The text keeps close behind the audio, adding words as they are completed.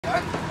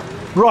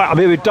Right, I'm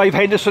here with Dave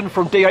Henderson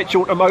from DH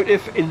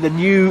Automotive in the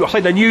new, I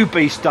say the new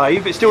beast,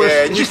 Dave. It's still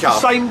is this the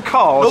same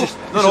car? No, this is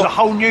a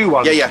whole new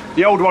one? Yeah, yeah.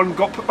 The old one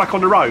got put back on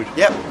the road?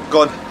 Yep,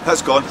 gone.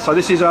 That's gone. So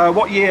this is,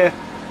 what year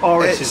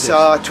RS is this?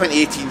 It's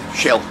 2018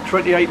 Shell.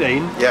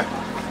 2018? Yeah.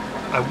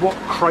 And what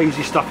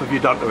crazy stuff have you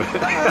done to it?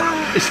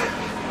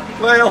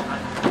 Well,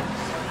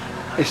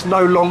 it's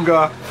no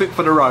longer fit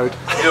for the road.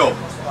 No,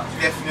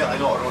 definitely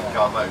not a road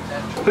car now.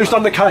 Who's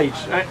done the cage?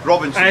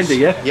 Robinson's. Andy,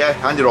 yeah? Yeah,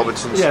 Andy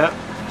Robinson's. Yeah.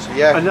 So,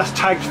 yeah. And that's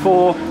tagged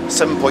for?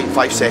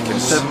 7.5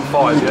 seconds.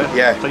 7.5, yeah?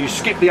 Yeah. So you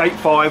skipped the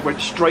 8.5,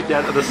 went straight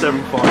down to the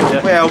 7.5,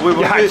 yeah? Well, we were...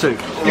 You had to.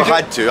 We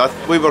had to.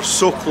 We were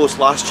so close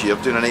last year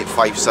doing an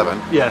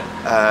 8.57. Yeah.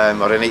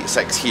 Or an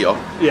 8.6 here.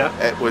 Yeah.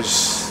 There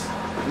was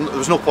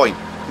no point.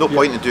 No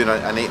point in doing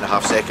an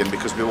 8.5 second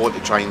because we want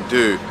to try and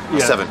do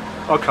a 7.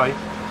 Okay.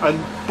 And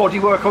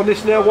bodywork on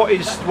this now, what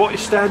is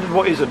standard,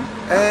 what isn't?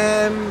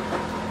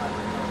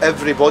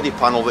 Every body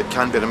panel that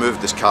can be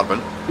removed is carbon.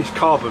 It's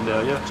carbon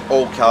now, yeah? It's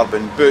all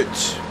carbon. Boot,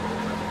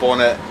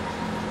 bonnet,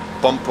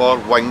 bumper,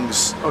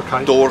 wings,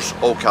 doors,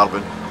 all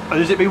carbon. And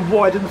has it been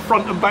widened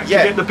front and back to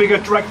get the bigger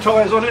drag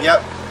tyres on it?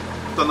 Yep,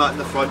 done that in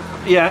the front.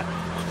 Yeah.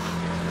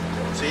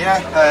 So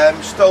yeah,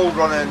 still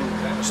running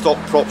stock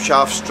prop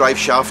shafts, drive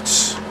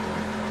shafts.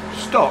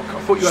 Stock? I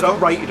thought you had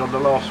uprated on the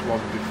last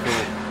one before.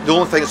 The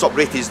only thing that's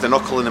uprated is the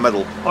knuckle in the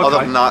middle. Other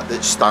than that,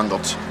 it's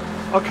standard.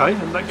 Okay,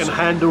 and that can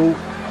handle...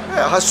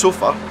 Yeah, it has so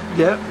far.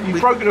 Yeah,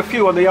 you've broken a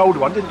few on the old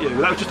one, didn't you?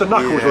 That was just the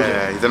knuckles, was it?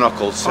 Yeah, the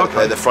knuckles.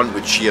 The front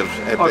would shear.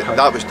 But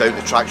that was down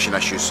to traction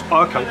issues.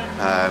 Okay.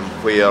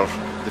 Where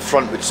the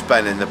front would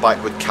spin and the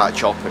back would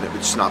catch up and it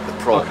would snap the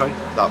prop. Okay.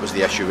 That was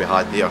the issue we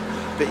had there.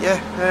 But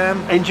yeah.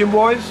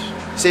 Engine-wise?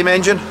 Same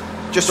engine,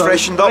 just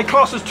freshened up. Are they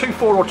classed as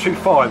 2.4 or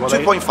 2.5?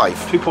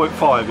 2.5.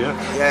 2.5, yeah?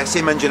 Yeah,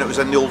 same engine it was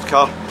in the old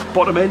car.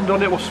 Bottom end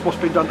on it, what's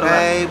been done to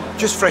that?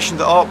 Just freshened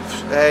it up.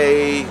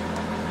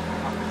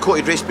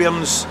 Coated race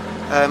bearings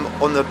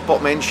on the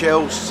bottom end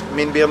shells,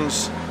 main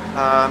bearings.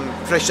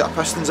 Fresh set of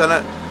pistons in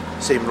it.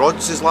 Same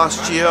rods as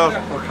last year.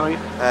 Okay.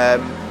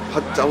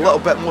 Had a little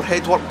bit more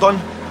headwork done.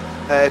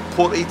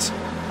 Ported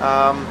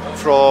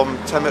from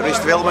Tim at Race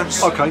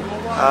Developments. Okay.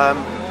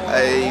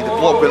 The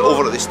bloke went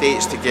over to the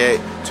States to get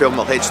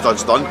 12mm head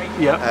studs done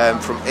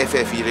from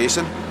FFE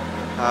Racing.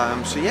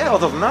 So yeah,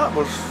 other than that,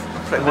 we're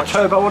pretty much... the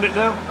turbo on it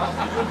now?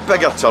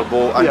 Bigger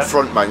turbo and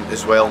front mount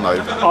as well now.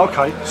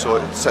 Okay. So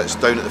it sits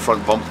down at the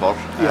front bumper,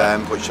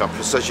 which are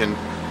precision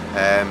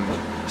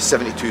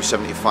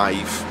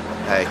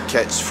 72-75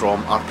 kits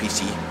from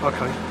RPC.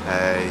 Okay.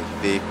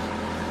 They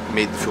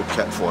made the full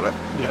kit for it.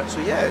 Yeah.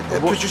 So yeah, it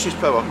produces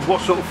power.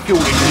 What sort of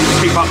fuel do you need to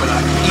keep up with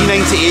that?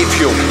 E98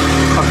 fuel.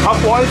 And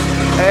pump-wise?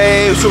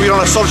 So we're on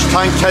a surge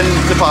tank in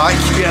the back.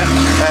 Yeah.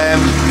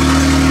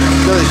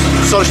 The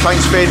surge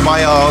tank's fed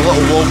by a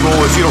little Walbro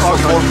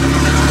 044.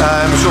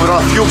 So we're on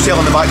a fuel cell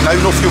in the back now,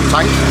 no fuel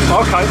tank.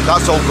 Okay.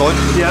 That's all gone.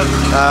 Yeah.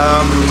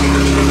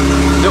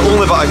 The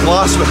only bit of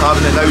glass we have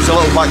in it now is a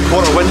little back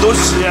quarter windows.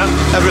 Yeah.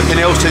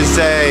 Everything else is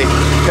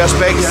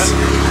perspex. Yeah.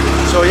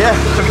 So yeah.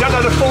 So we don't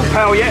know the full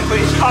power yet, but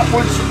it's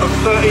upwards of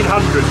 1300.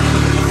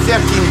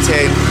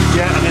 1310.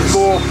 Yeah, and there's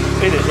more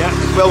in it, yeah?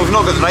 Well, we've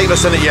not got the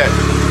nitrous in it yet.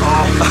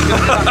 Oh.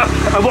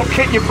 And what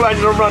kit you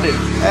planning on running?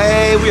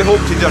 We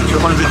hope to do a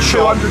 200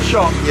 shot. 200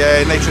 shot?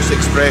 Yeah, Nitrous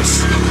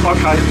Express.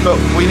 Okay.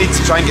 But we need to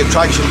try and get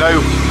traction now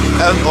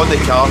on the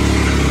car.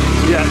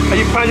 Yeah. Are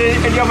you planning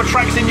any other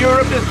tracks in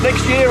Europe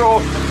next year, or?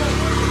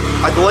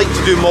 I'd like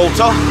to do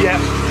Malta. Yeah.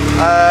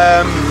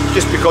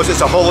 Just because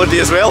it's a holiday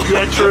as well.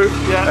 Yeah, true.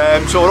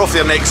 Yeah. So we're off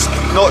there next.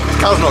 The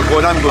car's not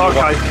going. I'm going.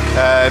 Okay.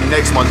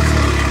 Next month.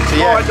 So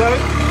yeah. All right, Dave.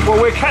 Well,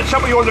 we'll catch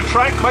up with you on the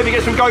track. Maybe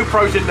get some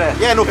GoPros in there.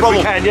 Yeah, no problem.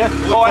 We can, yeah.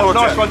 All right,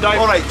 nice one, Dave.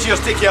 All right. Cheers.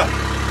 Take care.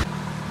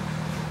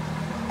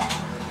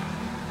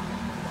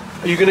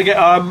 Are you going to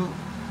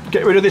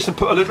get rid of this and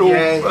put a little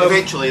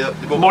eventually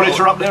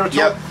monitor up there at all?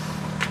 Yep.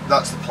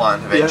 That's the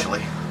plan.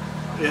 Eventually.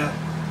 Yeah.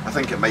 I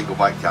think it might go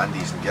back to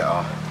Andy's and get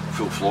a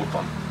full floor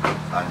done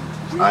and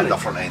a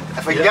front end.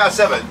 If I can get a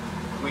 7,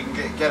 we can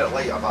get it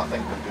lighter. I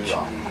think we'll do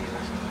that.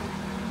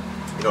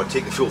 You know,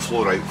 take the full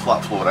floor out,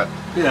 flat floor it.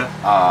 Yeah.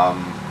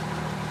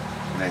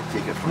 And then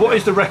take it from What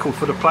is the record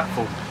for the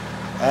platform?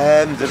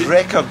 The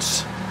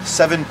record's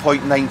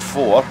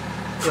 7.94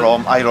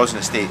 from IROZ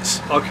Estates.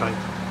 Okay.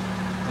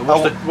 And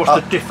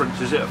what's the difference?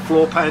 Is it a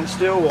floor pan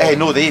still? Or?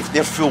 No,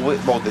 they're full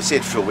weight. Well, they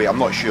said full weight. I'm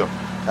not sure,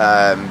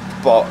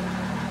 but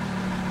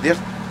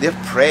they're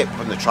prep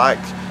on the track.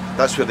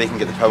 That's where they can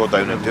get the power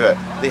down and do it.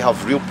 They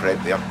have real prep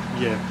there.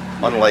 Yeah.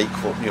 Unlike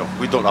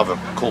we don't have a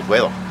cold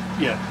weather.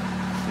 Yeah.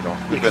 You know.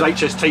 Because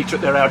HST took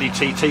their Audi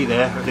TT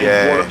there and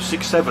then brought up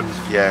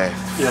 6.7s. Yeah.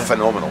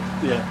 Phenomenal.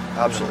 Yeah.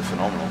 Absolutely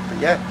phenomenal. But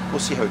yeah, we'll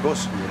see how it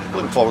goes.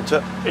 Looking forward to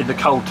it. In the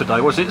cold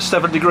today, was it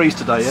 7 degrees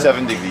today? Yeah.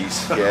 7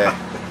 degrees. Yeah.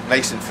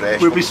 Nice and fresh.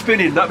 We'll be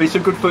spinning. That'd be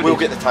some good footage. We'll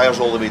get the tyres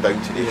all the way down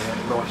today.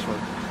 Yeah. Nice one.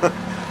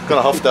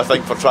 Gonna have to, I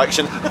think, for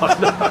traction. Nice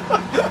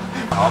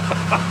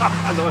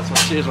one.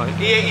 Cheers, mate.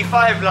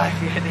 E85 like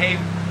your name.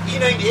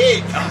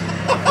 E98.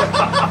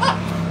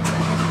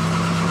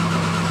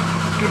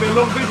 It's gonna be a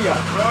long video,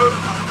 bro.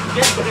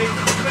 Yes,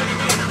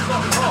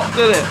 stopped,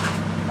 didn't it?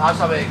 That's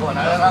how it going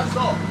now. That's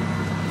stop.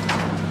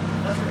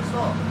 That's where it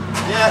stopped.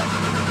 Yeah.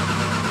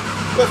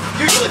 But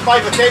usually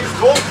 5 or 10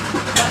 go.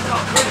 That's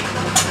not pretty.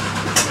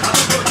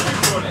 That's got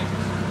 2 running.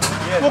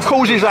 Yeah. What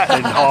causes that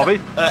then, Harvey?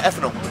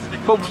 Ethanol.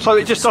 Well, so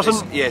it just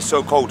doesn't... Yeah,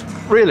 so cold.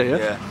 Really, yeah?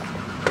 Yeah.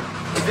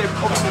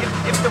 Obviously,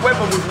 if the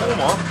weather was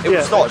warmer, it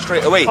would start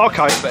straight away.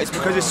 Okay. But it's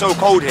because it's so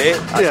cold here,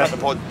 at the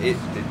pod, it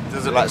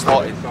doesn't like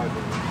starting.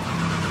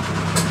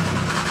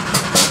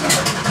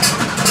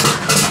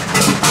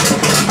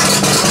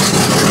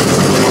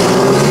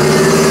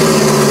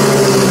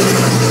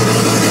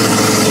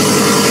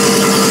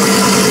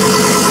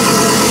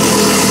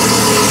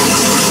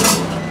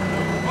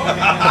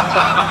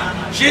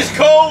 She's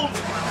cold!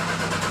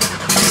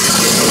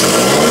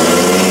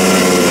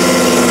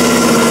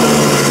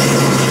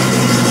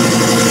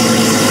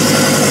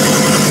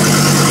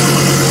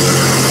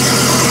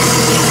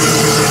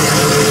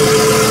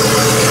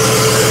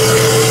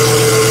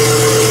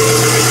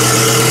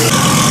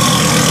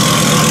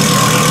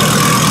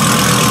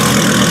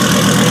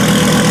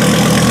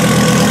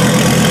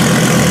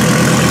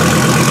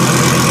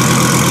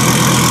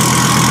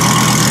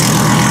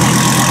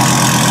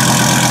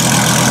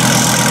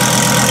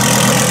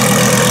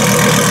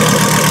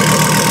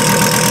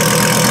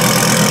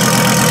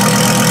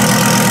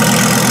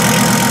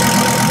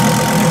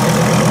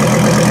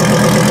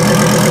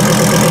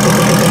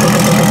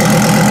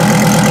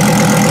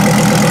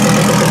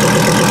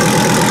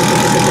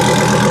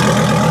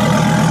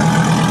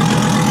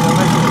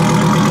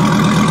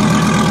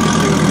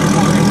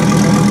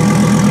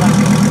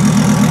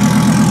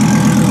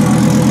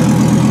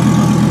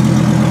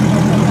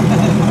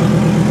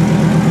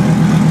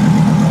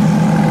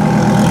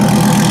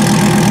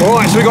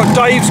 So we've got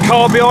Dave's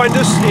car behind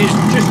us. He's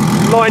just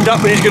lined up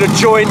and he's going to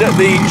join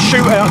the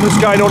shootout that's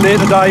going on here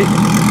today.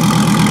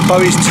 So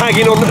he's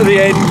tagging on at the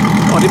end.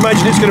 I'd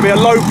imagine it's going to be a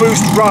low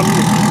boost run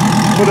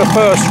for the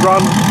first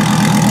run,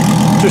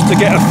 just to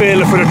get a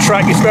feeler for the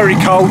track. It's very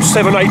cold,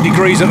 7-8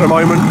 degrees at the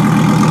moment,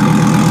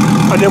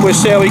 and then we'll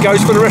see how he goes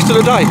for the rest of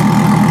the day.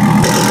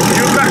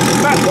 You're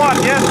back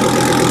one, yeah?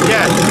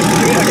 Yeah.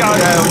 Give it a go.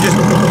 Yeah,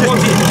 what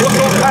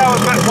sort of power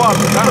is back one?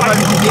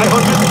 800.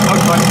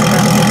 Okay.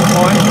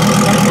 Alright.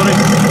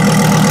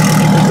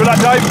 Good luck,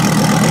 Dave.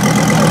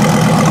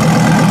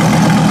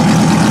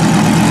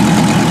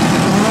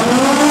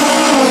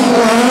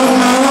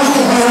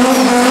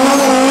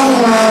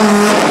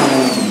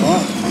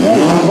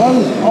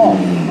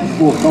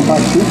 Fourth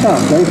compact shooter,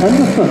 Dave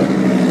Henderson.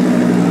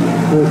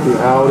 Here's the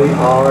Audi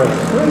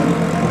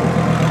RS3.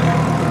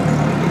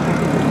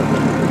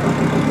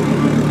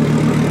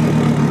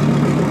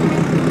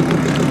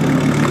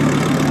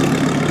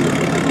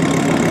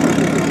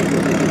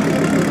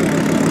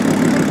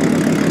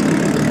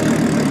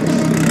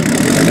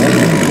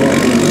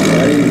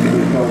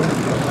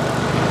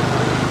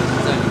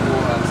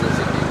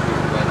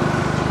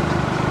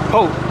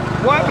 Paul,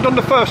 what happened on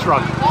the first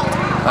run?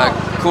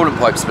 Coolant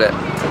pipe split.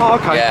 Oh,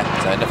 okay. Yeah,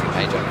 so nothing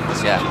major.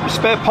 Yeah.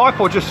 Spare pipe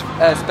or just...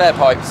 Spare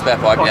pipe,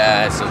 Okay.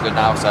 yeah, it's all good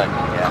now, so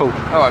yeah. Cool.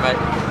 Alright, mate.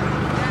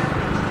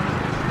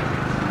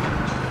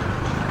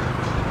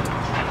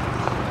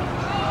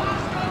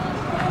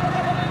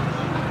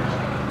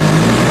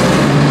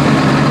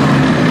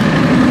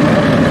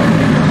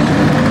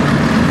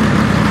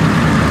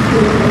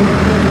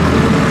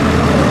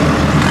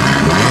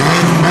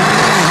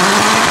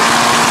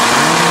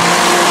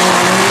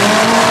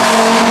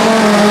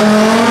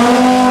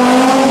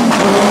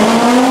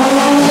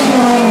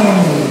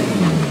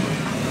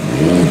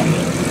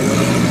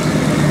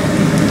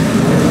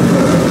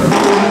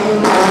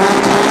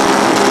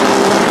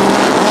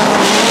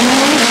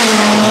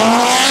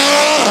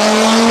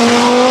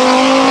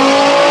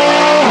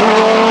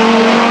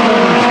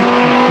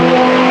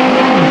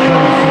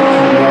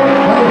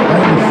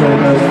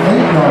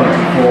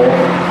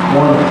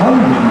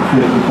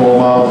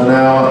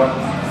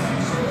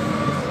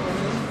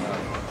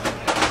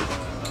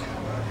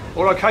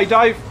 All okay,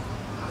 Dave?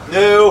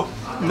 No.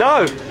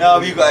 No? No,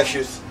 have you got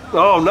issues?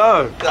 Oh,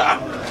 no.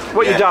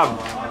 What you done?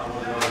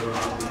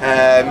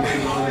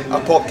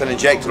 I popped an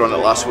injector on it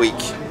last week.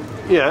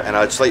 Yeah. And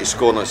I had slight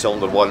scorn on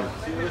cylinder 1.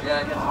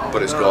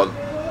 But it's gone.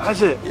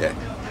 Has it? Yeah.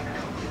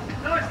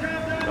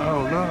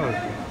 Oh, no.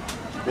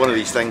 One of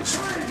these things.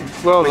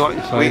 Well, like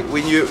you say.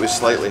 We knew it was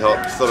slightly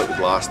hot, thought it would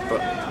last,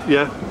 but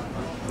Yeah.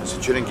 it's a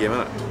tuning game,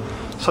 isn't it?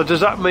 So does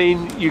that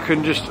mean you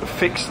can just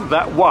fix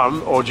that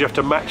one, or do you have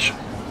to match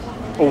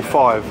all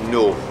 5?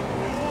 No.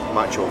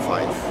 Match all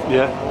 5.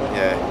 Yeah.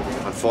 Yeah.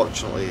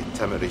 Unfortunately,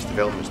 Tim at Race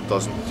Developments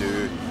doesn't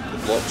do the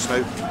blocks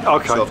now.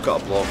 Okay. So I've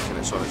got a block and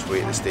it's on its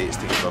way to the States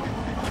to get done.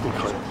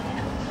 Okay.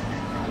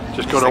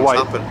 Just These gotta things wait.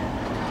 happen.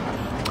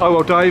 Oh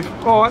well, Dave.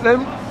 All right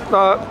then.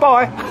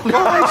 Bye.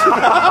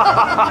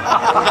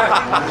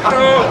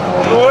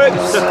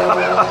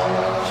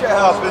 Shit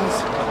happens.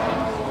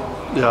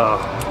 Yeah.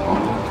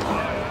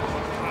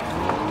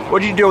 What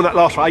did you do on that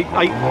last one? 8,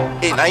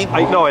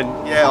 8-9.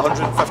 9? Yeah,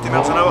 150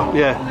 miles an hour.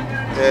 Yeah.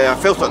 I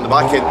felt it on the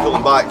back end,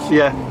 pulling back.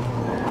 Yeah.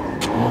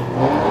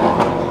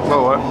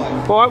 All right.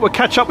 All right, we'll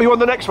catch up with you on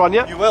the next one,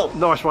 yeah? You will.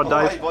 Nice one, Dave.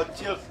 All right, bud.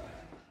 Cheers.